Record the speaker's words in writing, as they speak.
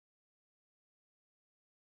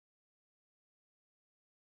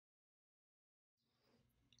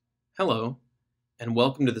Hello, and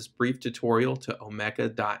welcome to this brief tutorial to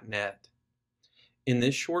Omeka.net. In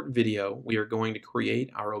this short video, we are going to create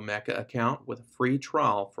our Omeka account with a free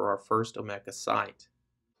trial for our first Omeka site.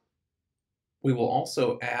 We will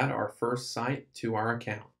also add our first site to our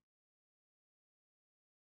account.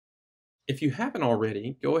 If you haven't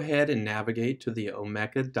already, go ahead and navigate to the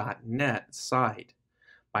Omeka.net site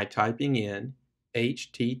by typing in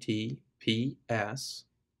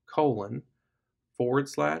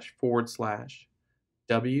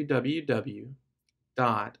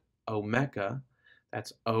https://www.omeka,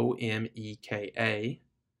 that's OMEKA,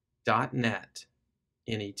 .net,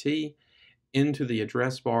 NET, into the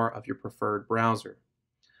address bar of your preferred browser.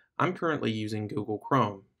 I'm currently using Google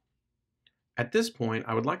Chrome. At this point,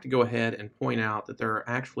 I would like to go ahead and point out that there are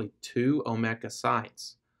actually two Omeka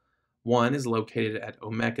sites. One is located at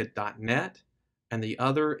omeka.net and the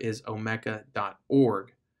other is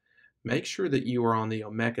omeka.org. Make sure that you are on the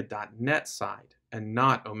omeka.net site and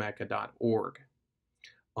not omeka.org.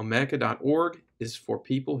 Omeka.org is for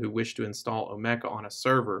people who wish to install Omeka on a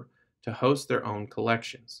server to host their own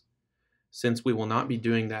collections. Since we will not be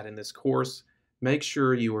doing that in this course, make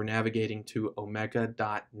sure you are navigating to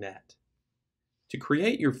omeka.net. To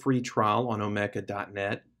create your free trial on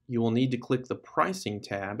omeka.net, you will need to click the Pricing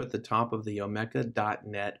tab at the top of the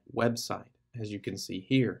omeka.net website, as you can see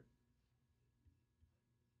here.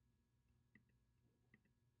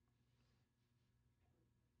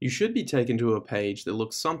 You should be taken to a page that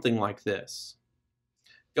looks something like this.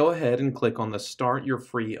 Go ahead and click on the Start Your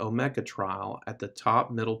Free Omeka Trial at the top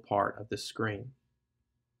middle part of the screen.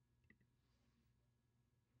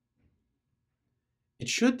 It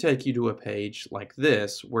should take you to a page like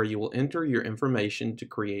this where you will enter your information to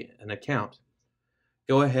create an account.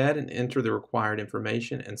 Go ahead and enter the required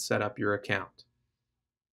information and set up your account.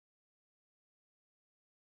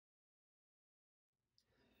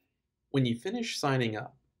 When you finish signing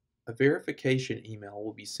up, a verification email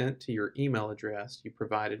will be sent to your email address you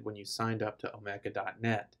provided when you signed up to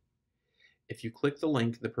omeka.net. If you click the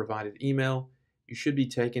link in the provided email, you should be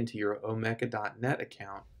taken to your omeka.net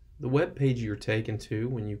account. The web page you're taken to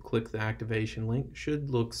when you click the activation link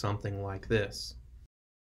should look something like this.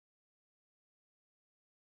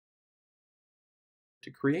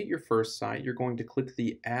 To create your first site, you're going to click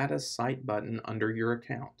the Add a Site button under your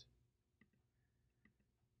account.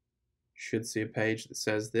 You should see a page that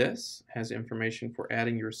says this has information for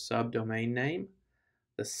adding your subdomain name,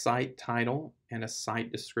 the site title, and a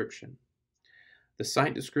site description. The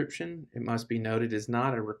site description, it must be noted, is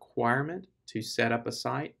not a requirement to set up a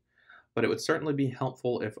site, but it would certainly be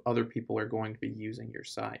helpful if other people are going to be using your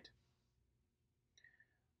site.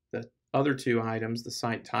 The other two items, the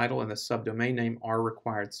site title and the subdomain name, are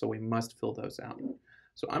required, so we must fill those out.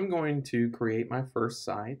 So I'm going to create my first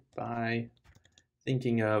site by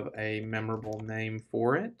thinking of a memorable name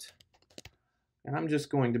for it. And I'm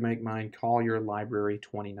just going to make mine Call Your Library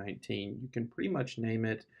 2019. You can pretty much name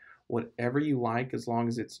it whatever you like as long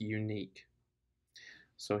as it's unique.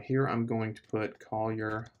 So here I'm going to put Call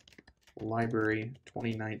Your Library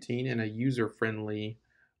 2019 in a user-friendly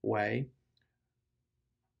way.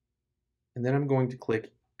 And then I'm going to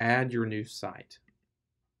click Add Your New Site.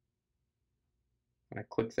 When I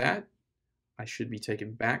click that, I should be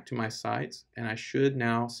taken back to my sites, and I should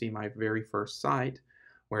now see my very first site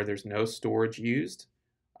where there's no storage used.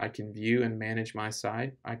 I can view and manage my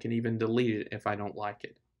site. I can even delete it if I don't like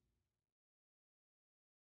it.